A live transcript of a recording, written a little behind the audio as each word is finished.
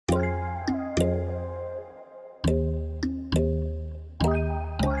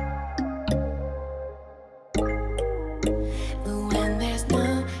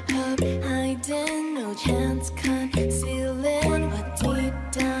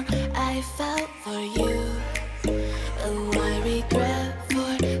I felt for you. Oh, I regret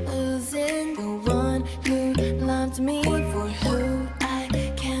for losing the one who loved me, for who I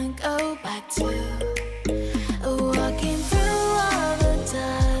can't go back to. Walking through all the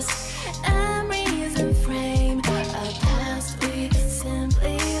dust, memories and frame, a past we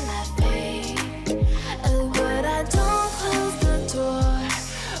simply let fade. But I don't close the door,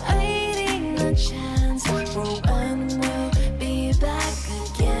 waiting a chance for when we'll be back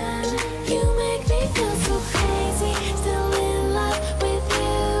again. You make me feel so crazy, still in love with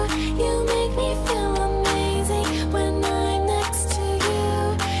you. You make me feel amazing when I'm next to you.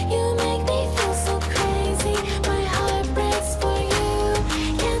 You make me feel so crazy, my heart breaks for you.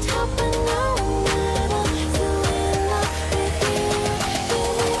 Can't help but know that I'm still in love with you. You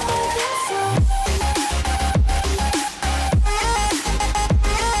make me feel so.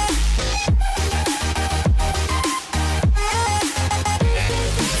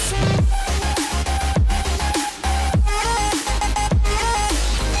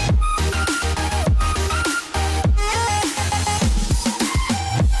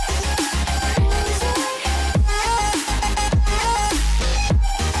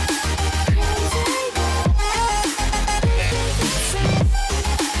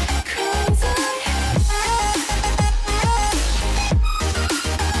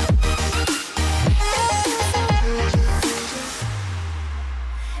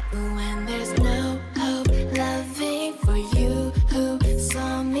 When there's no hope loving for you who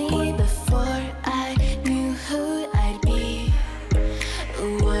saw me before I knew who I'd be.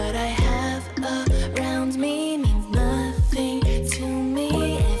 What I have around me means nothing to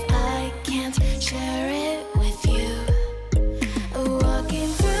me if I can't share it with you. Walking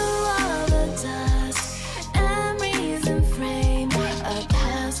through all the dust, memories and frame, a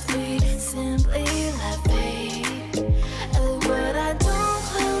past we simply let fade. But I don't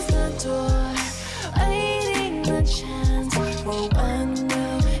close the door, waiting the chance for when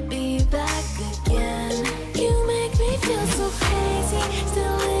we'll be back again. You make me feel so crazy,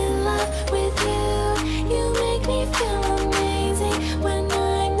 still in love with you. You make me feel amazing when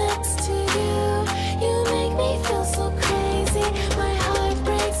I'm next to you. You make me feel so crazy, my heart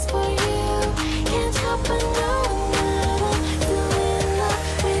breaks for you. Can't help but know that I'm still in love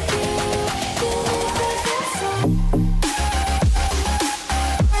with you. You make me feel so.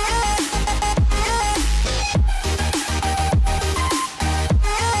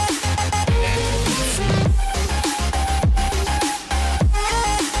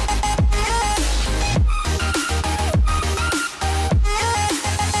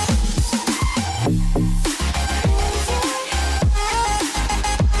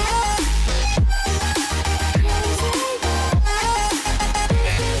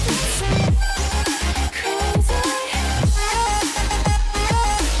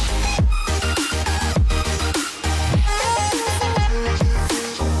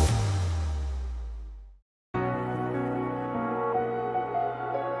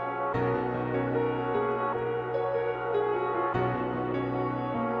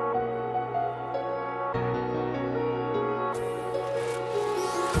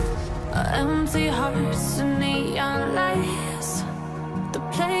 Empty hearts and neon lights,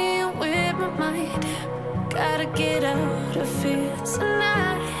 they're playing with my mind. Gotta get out of here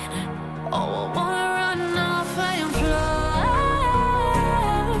tonight. Oh, I wanna run off and fly,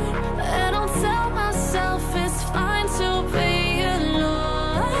 and I'll tell myself it's fine to be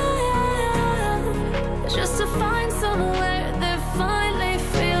alone, just to find somewhere that finally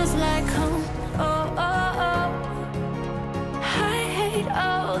feels like home. Oh, oh, oh. I hate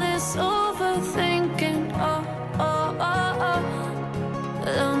all this overthinking. Oh, oh, oh, oh.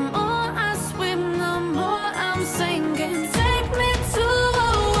 The more I swim, the more I'm sinking. Take me to a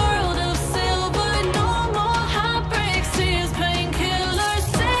world of silver. No more heartbreaks, tears, painkillers.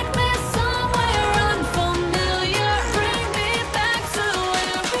 Take me somewhere unfamiliar. Bring me back to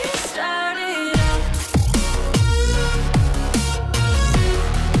where we started out.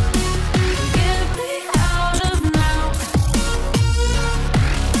 Get me out of now.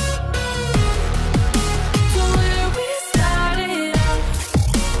 To where we started out.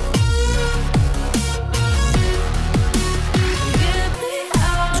 Get me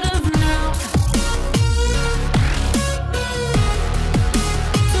out of now.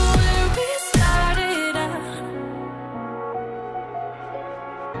 To where we started out.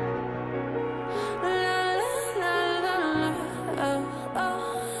 La la la la, oh,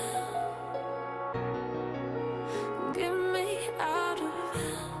 oh. Get me out of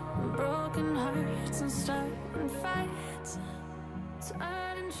broken hearts and starting fights,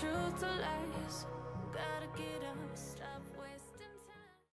 turning truth to lies. Gotta get up.